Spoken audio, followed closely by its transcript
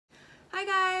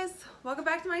guys, welcome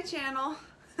back to my channel.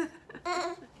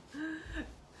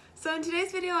 So in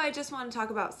today's video I just want to talk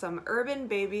about some urban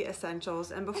baby essentials,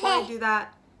 and before I do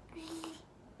that,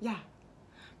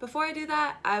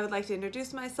 I would like to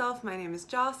introduce myself. My name is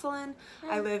Jocelyn.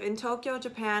 I live in Tokyo,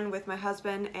 Japan with my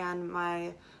husband and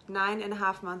my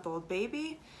 9.5-month-old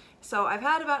baby. So I've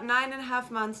had about 9.5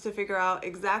 months to figure out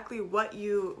exactly what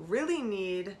you really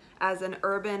need as an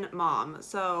urban mom.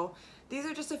 So these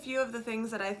are just a few of the things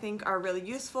that I think are really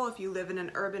useful if you live in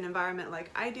an urban environment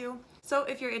like I do. So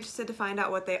if you're interested to find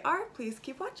out what they are, please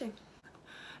keep watching.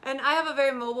 And I have a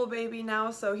very mobile baby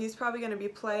now, so he's probably going to be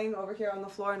playing over here on the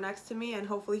floor next to me, and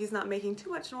hopefully he's not making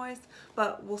too much noise,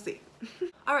 but we'll see.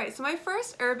 Alright, so my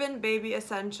first urban baby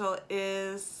essential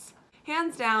is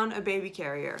hands down a baby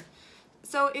carrier.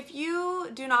 So if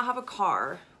you do not have a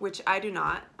car, which I do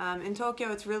not, in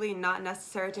Tokyo it's really not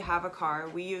necessary to have a car.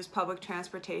 We use public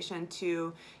transportation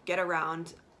to get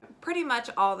around pretty much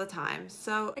all the time.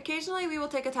 So occasionally we will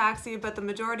take a taxi, but the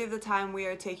majority of the time we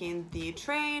are taking the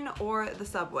train or the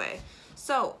subway.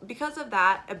 So because of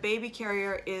that, a baby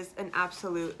carrier is an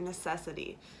absolute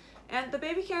necessity. And the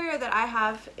baby carrier that I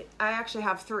have, I actually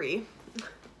have 3.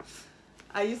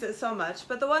 I use it so much,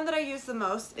 but the one that I use the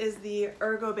most is the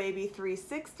Ergo Baby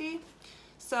 360.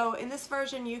 So in this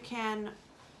version you can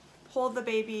hold the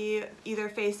baby either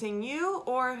facing you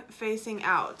or facing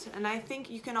out, and I think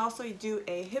you can also do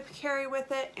a hip carry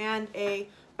with it and a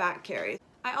back carry.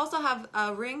 I also have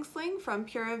a ring sling from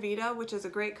Pura Vida, which is a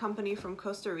great company from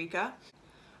Costa Rica.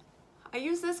 I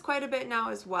use this quite a bit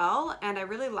now as well, and I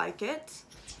really like it.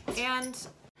 And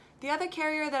the other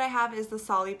carrier that I have is the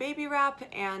Solly Baby Wrap,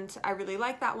 and I really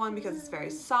like that one because it's very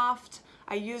soft.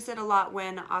 I used it a lot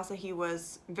when Asahi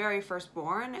was very first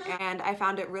born, and I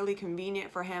found it really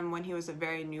convenient for him when he was a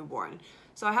very newborn.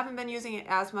 So I haven't been using it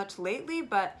as much lately,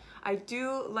 but I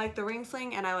do like the ring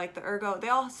sling and I like the Ergo. They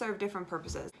all serve different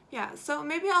purposes. Yeah, so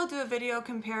maybe I'll do a video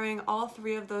comparing all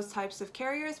 3 of those types of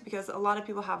carriers because a lot of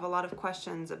people have a lot of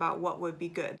questions about what would be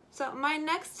good. So my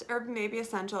next urban baby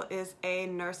essential is a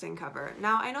nursing cover.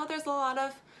 Now I know there's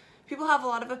people have a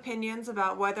lot of opinions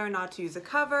about whether or not to use a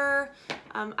cover.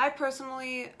 I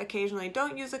personally occasionally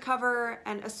don't use a cover,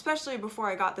 and especially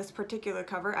before I got this particular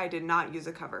cover, I did not use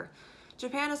a cover.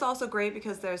 Japan is also great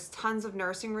because there's tons of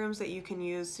nursing rooms that you can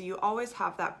use, so you always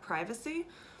have that privacy.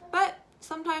 But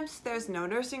sometimes there's no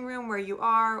nursing room where you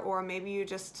are, or maybe you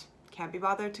just can't be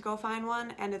bothered to go find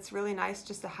one, and it's really nice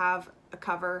just to have a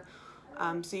cover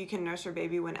so you can nurse your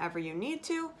baby whenever you need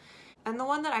to. And the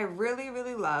one that I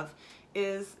really love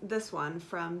is this one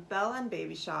from Bell &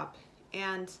 Baby Shop,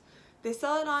 and they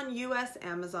sell it on US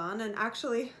Amazon, and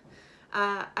actually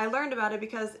I learned about it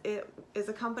because it is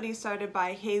a company started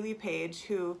by Haley Page,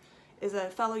 who is a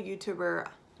fellow YouTuber,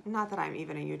 not that I'm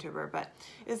even a YouTuber, but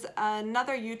is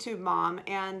another YouTube mom,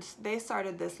 and they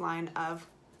started this line of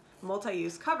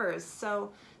multi-use covers.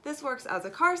 So this works as a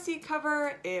car seat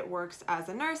cover, it works as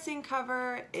a nursing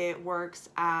cover, it works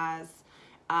as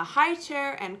a high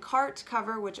chair and cart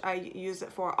cover, which I use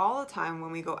it for all the time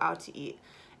when we go out to eat.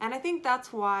 And I think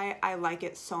that's why I like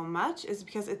it so much, is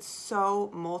because it's so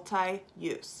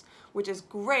multi-use, which is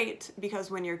great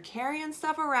because when you're carrying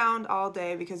stuff around all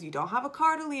day because you don't have a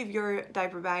car to leave your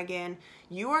diaper bag in,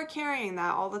 you are carrying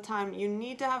that all the time. You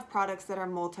need to have products that are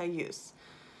multi-use.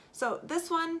 So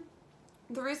this one,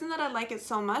 the reason that I like it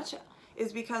so much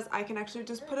is because I can actually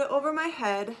just put it over my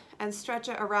head and stretch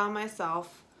it around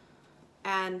myself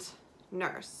and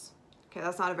nurse. Okay,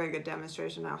 that's not a very good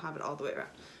demonstration. I don't have it all the way around.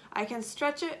 I can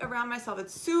stretch it around myself.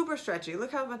 It's super stretchy.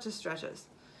 Look how much it stretches.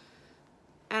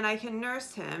 And I can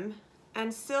nurse him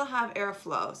and still have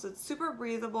airflow. So it's super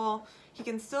breathable. He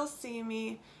can still see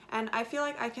me. And I feel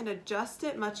like I can adjust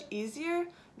it much easier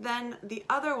than the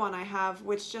other one I have,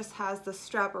 which just has the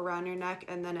strap around your neck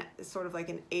and then it's sort of like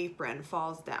an apron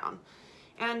falls down.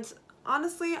 And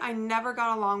honestly, I never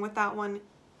got along with that one.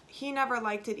 He never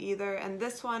liked it either, and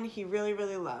this one he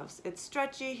really loves. It's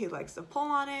stretchy, he likes to pull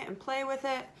on it and play with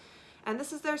it. And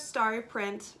this is their starry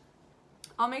print.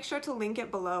 I'll make sure to link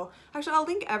it below. Actually, I'll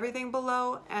link everything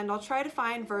below, and I'll try to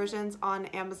find versions on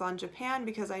Amazon Japan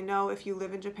because I know if you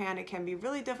live in Japan it can be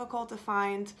really difficult to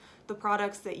find the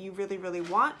products that you really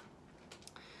want.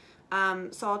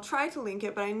 So I'll try to link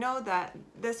it, but I know that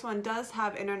this one does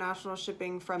have international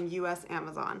shipping from US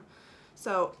Amazon.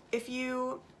 So if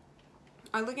you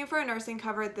are looking for a nursing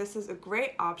cover, this is a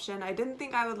great option. I didn't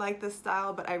think I would like this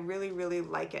style, but I really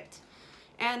like it.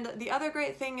 And the other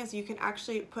great thing is you can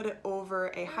actually put it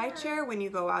over a high chair when you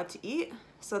go out to eat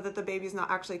so that the baby's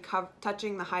not actually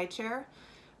touching the high chair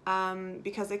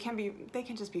because they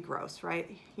can just be gross,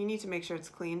 right? You need to make sure it's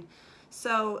clean.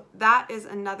 So that is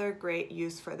another great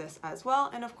use for this as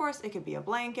well. And of course it could be a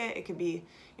blanket, it could be,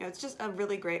 it's just a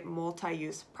really great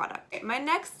multi-use product. My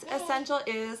next essential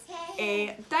is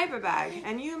a diaper bag.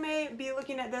 And you may be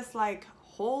looking at this like,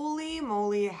 holy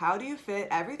moly, how do you fit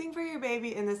everything for your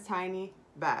baby in this tiny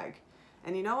bag?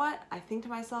 And you know what? I think to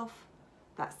myself,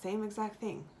 that same exact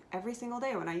thing every single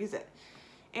day when I use it.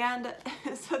 And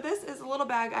so this is a little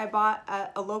bag I bought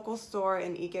at a local store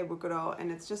in Ikebukuro, and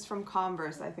it's just from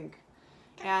Converse, I think.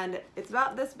 And it's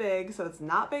about this big, so it's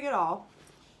not big at all.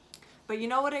 But you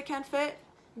know what it can fit?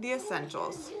 The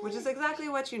essentials, which is exactly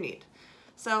what you need.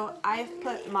 So I've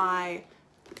put my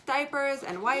diapers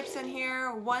and wipes in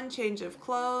here, one change of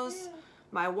clothes,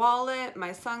 my wallet,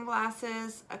 my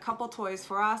sunglasses, a couple toys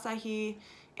for Asahi,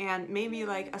 and maybe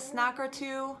like a snack or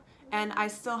two, and I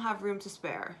still have room to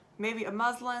spare. Maybe a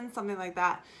muslin, something like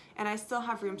that, and I still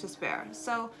have room to spare.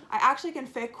 So I actually can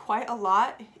fit quite a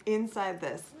lot inside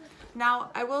this.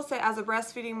 Now, I will say as a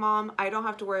breastfeeding mom, I don't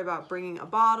have to worry about bringing a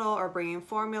bottle or bringing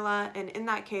formula, and in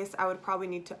that case, I would probably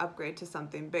need to upgrade to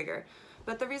something bigger.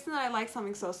 But the reason that I like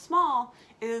something so small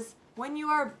is when you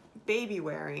are baby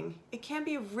wearing, it can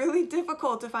be really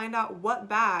difficult to find out what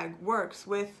bag works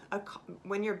with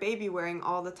when you're baby wearing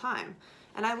all the time.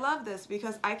 And I love this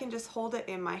because I can just hold it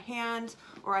in my hand,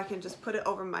 or I can just put it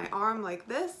over my arm like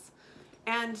this,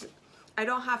 and I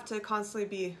don't have to constantly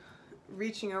be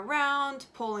reaching around,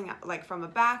 pulling out like from a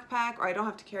backpack, or I don't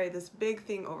have to carry this big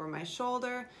thing over my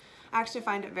shoulder. I actually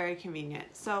find it very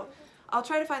convenient. So I'll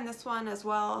try to find this one as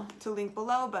well to link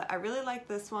below, but I really like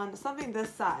this one. Something this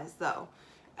size though,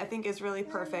 I think is really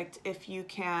perfect if you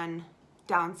can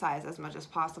downsize as much as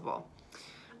possible.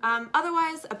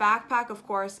 Otherwise, a backpack of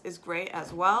course is great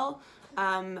as well.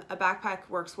 A backpack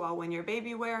works well when you're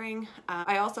baby wearing.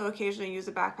 I also occasionally use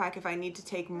a backpack if I need to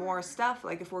take more stuff,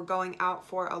 like if we're going out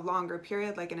for a longer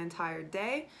period, like an entire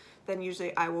day, then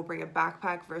usually I will bring a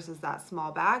backpack versus that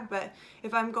small bag. But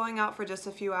if I'm going out for just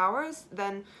a few hours,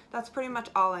 then that's pretty much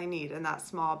all I need in that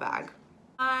small bag.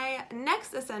 My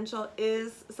next essential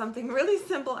is something really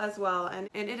simple as well, and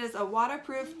it is a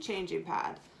waterproof changing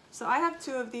pad. So I have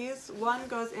two of these. One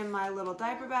goes in my little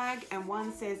diaper bag and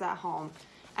one stays at home.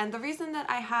 And the reason that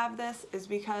I have this is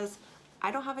because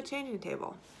I don't have a changing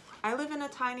table. I live in a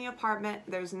tiny apartment.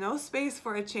 There's no space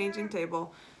for a changing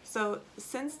table. So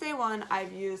since day one,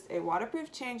 I've used a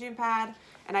waterproof changing pad,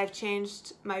 and I've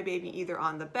changed my baby either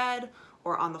on the bed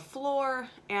or on the floor,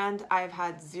 and I've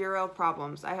had zero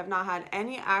problems. I have not had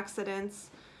any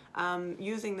accidents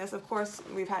using this. Of course,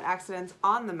 we've had accidents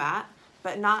on the mat,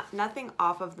 but nothing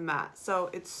off of the mat. So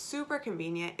it's super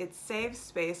convenient. It saves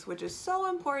space, which is so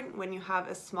important when you have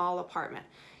a small apartment.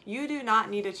 You do not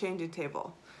need a changing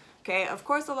table. Okay, of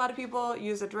course a lot of people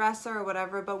use a dresser or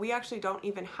whatever, but we actually don't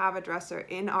even have a dresser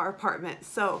in our apartment.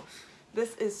 So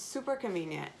this is super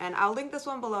convenient, and I'll link this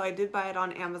one below. I did buy it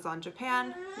on Amazon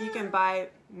Japan. You can buy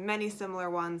many similar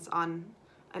ones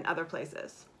in other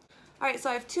places. All right,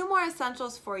 so I have two more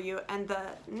essentials for you, and the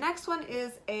next one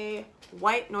is a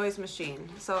white noise machine.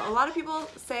 So a lot of people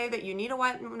say that you need a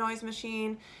white noise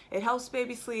machine, it helps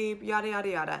baby sleep, yada, yada,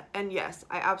 yada. And yes,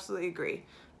 I absolutely agree.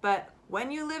 But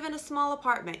when you live in a small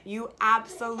apartment, you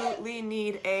absolutely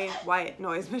need a white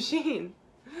noise machine,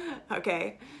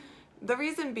 okay? The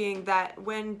reason being that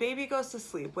when baby goes to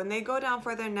sleep, when they go down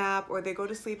for their nap or they go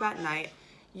to sleep at night,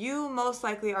 you most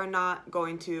likely are not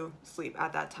going to sleep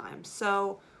at that time.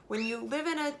 So when you live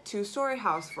in a two-story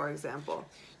house, for example,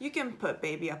 you can put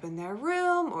baby up in their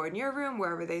room or in your room,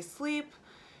 wherever they sleep,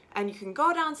 and you can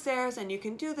go downstairs and you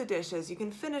can do the dishes, you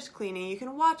can finish cleaning, you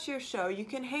can watch your show, you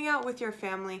can hang out with your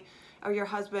family or your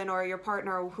husband or your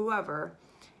partner or whoever,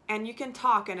 and you can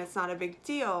talk and it's not a big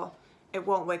deal. It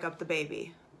won't wake up the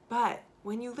baby. But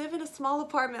when you live in a small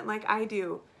apartment like I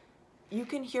do, you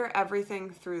can hear everything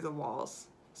through the walls.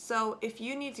 So if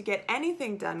you need to get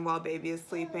anything done while baby is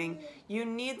sleeping, you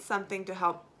need something to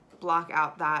help block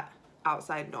out that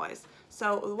outside noise.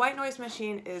 So the white noise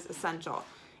machine is essential.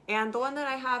 And the one that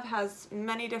I have has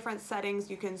many different settings.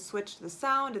 You can switch the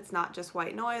sound. It's not just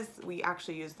white noise. We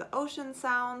actually use the ocean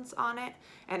sounds on it,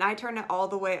 and I turn it all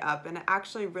the way up, and it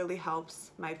actually really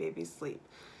helps my baby sleep.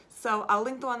 So I'll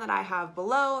link the one that I have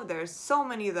below. There's so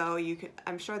many though.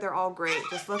 I'm sure they're all great.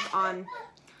 Just look on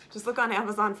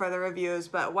Amazon for the reviews,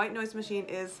 but white noise machine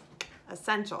is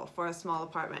essential for a small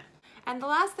apartment. And the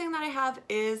last thing that I have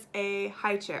is a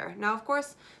high chair. Now, of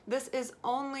course, this is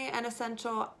only an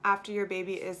essential after your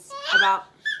baby is about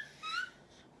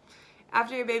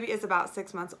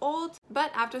 6 months old,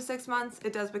 but after 6 months,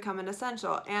 it does become an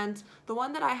essential. And the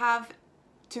one that I have,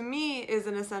 to me, is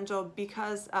an essential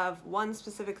because of one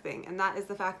specific thing, and that is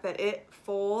the fact that it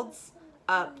folds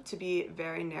up to be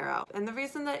very narrow. And the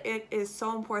reason that it is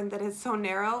so important that it's so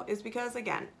narrow is because,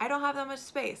 again, I don't have that much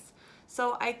space.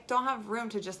 So I don't have room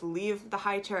to just leave the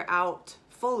high chair out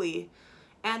fully.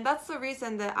 And that's the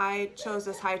reason that I chose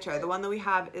this high chair. The one that we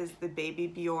have is the Baby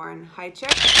Bjorn high chair.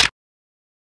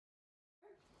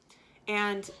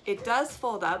 And it does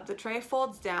fold up, the tray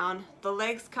folds down, the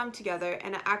legs come together,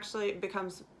 and it actually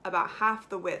becomes about half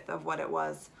the width of what it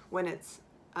was when it's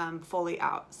fully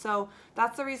out. So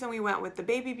that's the reason we went with the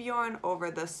Baby Bjorn over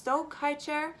the Stoke high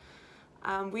chair.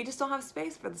 We just don't have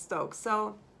space for the Stoke.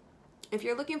 So if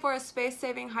you're looking for a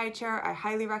space-saving high chair, I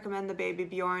highly recommend the Baby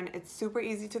Bjorn. It's super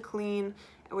easy to clean,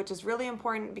 which is really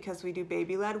important because we do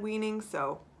baby-led weaning,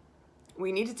 so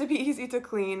we need it to be easy to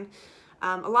clean.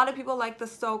 A lot of people like the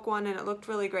Stoke one, and it looked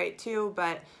really great too,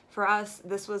 but for us,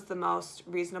 this was the most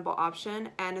reasonable option,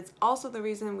 and it's also the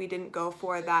reason we didn't go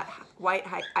for that white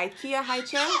IKEA high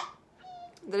chair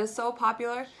that is so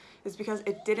popular, is because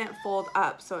it didn't fold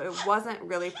up, so it wasn't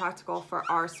really practical for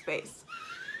our space.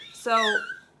 So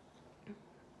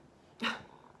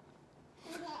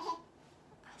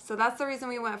that's the reason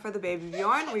we went for the Baby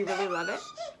Bjorn. We really love it.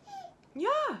 Yeah,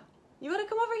 you want to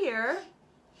come over here?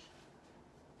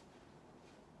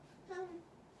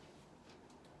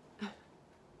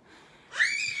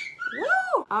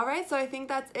 Woo! Alright, so I think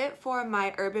that's it for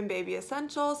my Urban Baby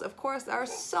Essentials. Of course, there are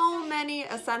so many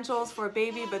essentials for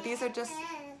baby, but these are just...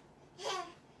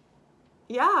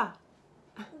 Yeah.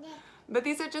 But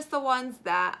these are just the ones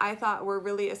that I thought were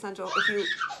really essential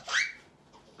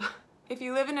if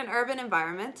you live in an urban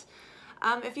environment.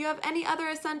 If you have any other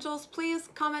essentials, please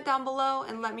comment down below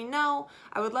and let me know.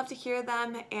 I would love to hear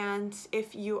them, and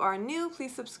if you are new,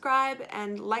 please subscribe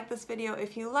and like this video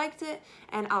if you liked it,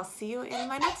 and I'll see you in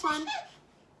my next one.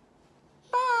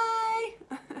 Bye!